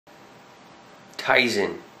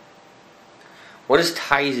Tizen. What does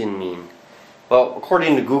Tizen mean? Well,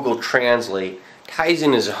 according to Google Translate,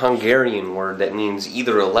 Tizen is a Hungarian word that means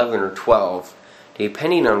either 11 or 12,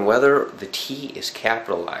 depending on whether the T is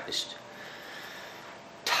capitalized.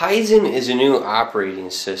 Tizen is a new operating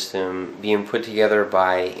system being put together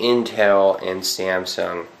by Intel and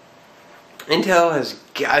Samsung. Intel has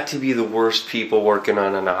got to be the worst people working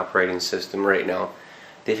on an operating system right now.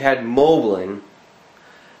 They've had Moblin,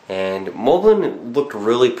 and Moblin looked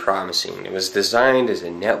really promising. It was designed as a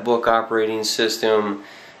netbook operating system.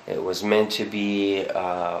 It was meant to be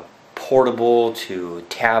portable to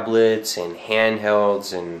tablets and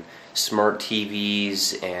handhelds and smart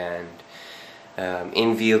TVs and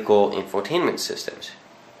in-vehicle infotainment systems.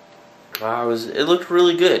 It looked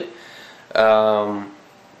really good.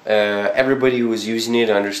 Everybody who was using it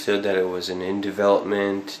understood that it was an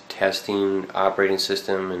in-development, testing operating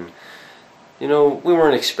system, and we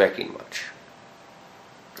weren't expecting much.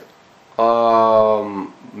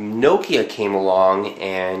 Nokia came along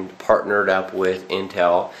and partnered up with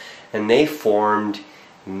Intel, and they formed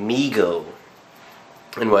MeeGo.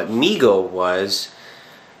 And what MeeGo was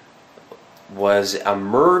a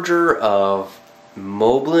merger of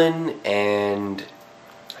Moblin and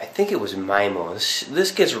I think it was MIMO.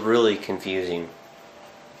 This gets really confusing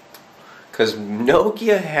because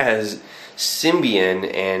Nokia has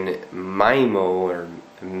Symbian and MIMO, or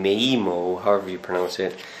MIMO, however you pronounce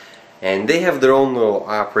it, and they have their own little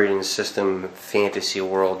operating system fantasy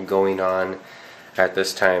world going on at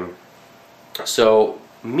this time. So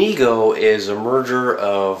MeeGo is a merger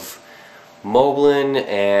of Moblin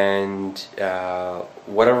and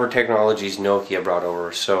whatever technologies Nokia brought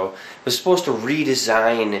over. So it was supposed to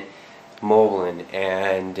redesign Moblin,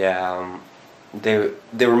 and they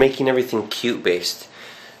were making everything Qt based.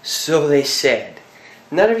 So they said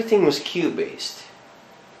not everything was Qt based,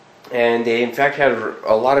 and they in fact had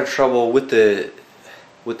a lot of trouble with the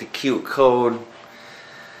Qt code.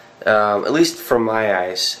 At least from my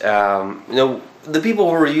eyes, the people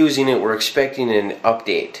who were using it were expecting an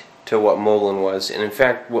update to what Moblin was, and in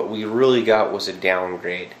fact what we really got was a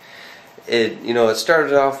downgrade. It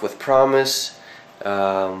started off with promise.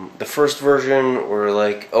 The first version were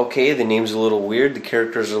like, okay, the name's a little weird, the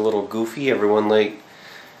characters are a little goofy, everyone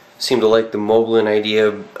seemed to like the Moblin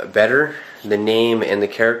idea better, the name and the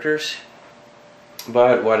characters,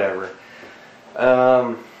 but whatever.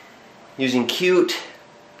 Using Qt,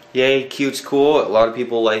 yay, Qt's cool. A lot of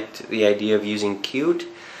people liked the idea of using Qt,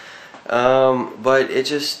 but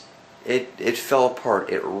it fell apart.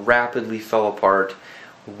 It rapidly fell apart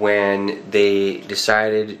when they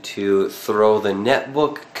decided to throw the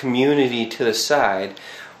netbook community to the side,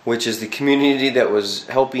 which is the community that was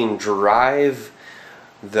helping drive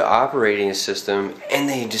the operating system, and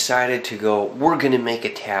they decided to go, we're going to make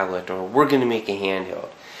a tablet, or we're going to make a handheld.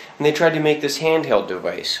 And they tried to make this handheld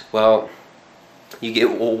device. Well, you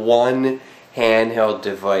get one handheld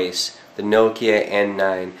device, the Nokia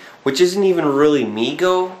N9, which isn't even really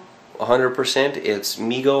MeeGo 100%. It's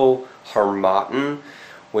MeeGo Harmattan,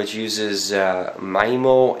 which uses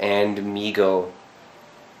MIMO and MeeGo.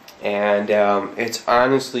 And it's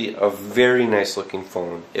honestly a very nice looking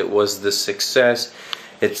phone. It was the success.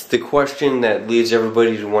 It's the question that leads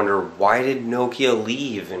everybody to wonder, why did Nokia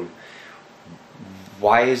leave, and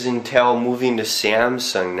why is Intel moving to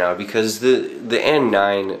Samsung now? Because the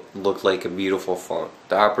N9 looked like a beautiful phone.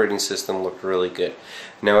 The operating system looked really good.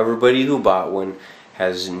 Now everybody who bought one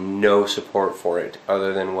has no support for it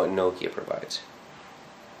other than what Nokia provides.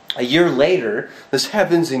 A year later, this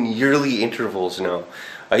happens in yearly intervals now.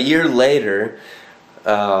 A year later,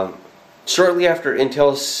 shortly after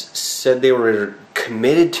Intel said they were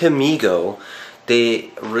committed to MeeGo,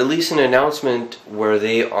 they release an announcement where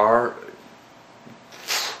they are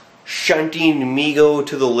shunting MeeGo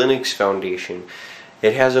to the Linux Foundation.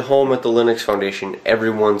 It has a home at the Linux Foundation.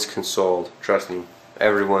 Everyone's consoled. Trust me,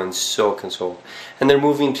 everyone's so consoled. And they're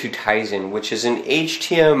moving to Tizen, which is an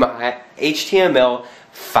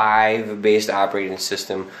HTML5 based operating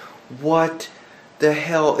system. What the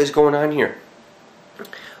hell is going on here?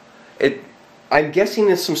 I'm guessing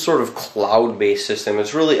it's some sort of cloud-based system.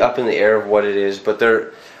 It's really up in the air of what it is, but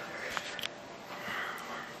they're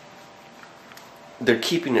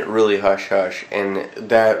keeping it really hush-hush, and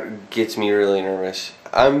that gets me really nervous.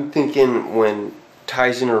 I'm thinking when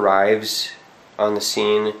Tizen arrives on the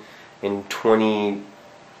scene in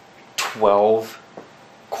 2012,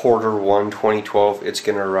 quarter 1 2012, it's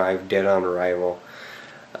going to arrive dead on arrival.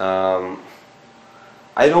 I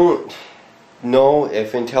don't know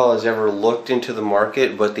if Intel has ever looked into the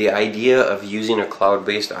market, but the idea of using a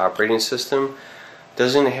cloud-based operating system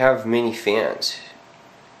doesn't have many fans.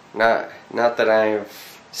 Not that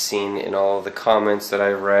I've seen in all of the comments that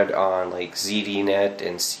I've read on like ZDNet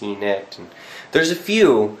and CNET, and there's a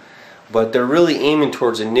few, but they're really aiming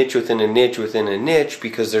towards a niche within a niche within a niche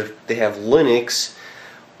because they have Linux,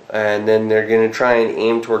 and then they're going to try and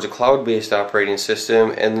aim towards a cloud-based operating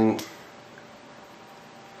system, and then,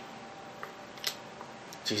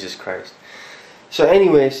 Jesus Christ. So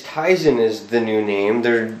anyways, Tizen is the new name.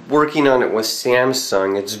 They're working on it with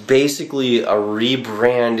Samsung. It's basically a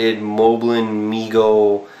rebranded Moblin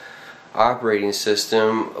MeeGo operating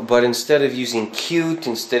system, but instead of using Qt,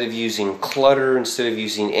 instead of using Clutter, instead of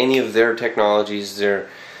using any of their technologies, it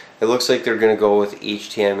looks like they're going to go with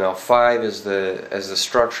HTML5 as the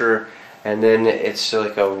structure, and then it's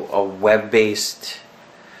like a web-based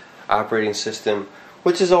operating system,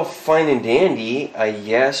 which is all fine and dandy, I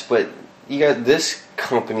guess, but you got this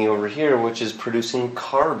company over here which is producing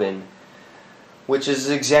Carbon, which is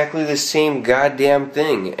exactly the same goddamn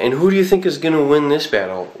thing. And who do you think is going to win this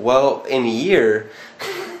battle? Well, in a year,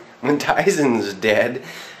 when Tizen's dead,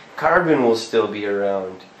 Carbon will still be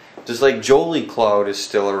around. Just like Jolly Cloud is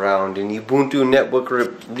still around, and Ubuntu Netbook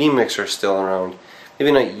Remix are still around.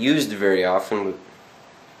 Maybe not used very often, but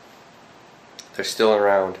they're still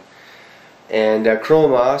around. And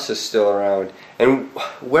Chrome OS is still around. And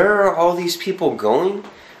where are all these people going?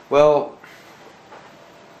 Well,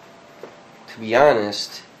 to be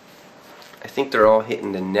honest, I think they're all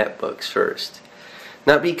hitting the netbooks first.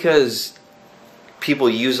 Not because people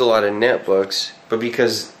use a lot of netbooks, but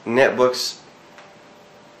because netbooks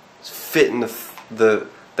fit in the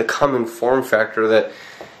common form factor that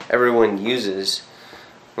everyone uses.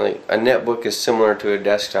 Like a netbook is similar to a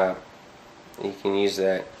desktop. You can use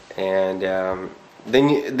that, and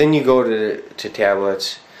then you go to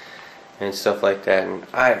tablets and stuff like that. And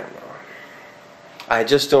I don't know. I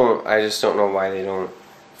just don't know why they don't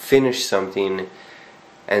finish something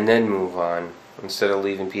and then move on instead of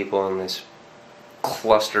leaving people in this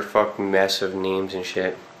clusterfuck mess of names and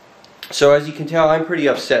shit. So as you can tell, I'm pretty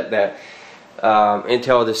upset that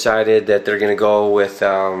Intel decided that they're going to go with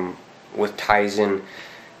Tizen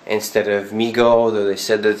instead of MeeGo, though they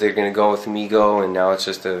said that they're going to go with MeeGo, and now it's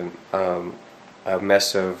just a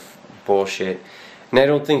mess of bullshit. And I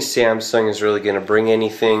don't think Samsung is really going to bring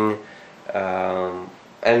anything, and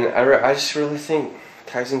I just really think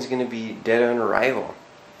Tizen's going to be dead on arrival.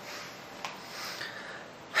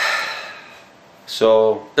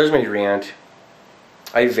 So there's my rant.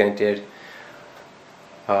 I vented.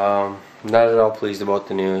 Not at all pleased about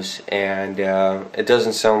the news, and it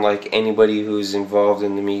doesn't sound like anybody who's involved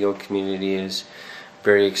in the MeeGo community is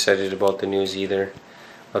very excited about the news either.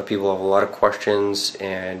 A lot of people have a lot of questions,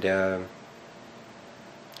 and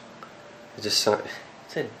it's a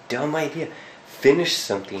dumb idea. Finish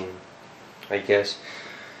something, I guess.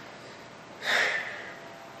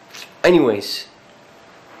 Anyways,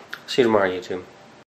 see you tomorrow, YouTube.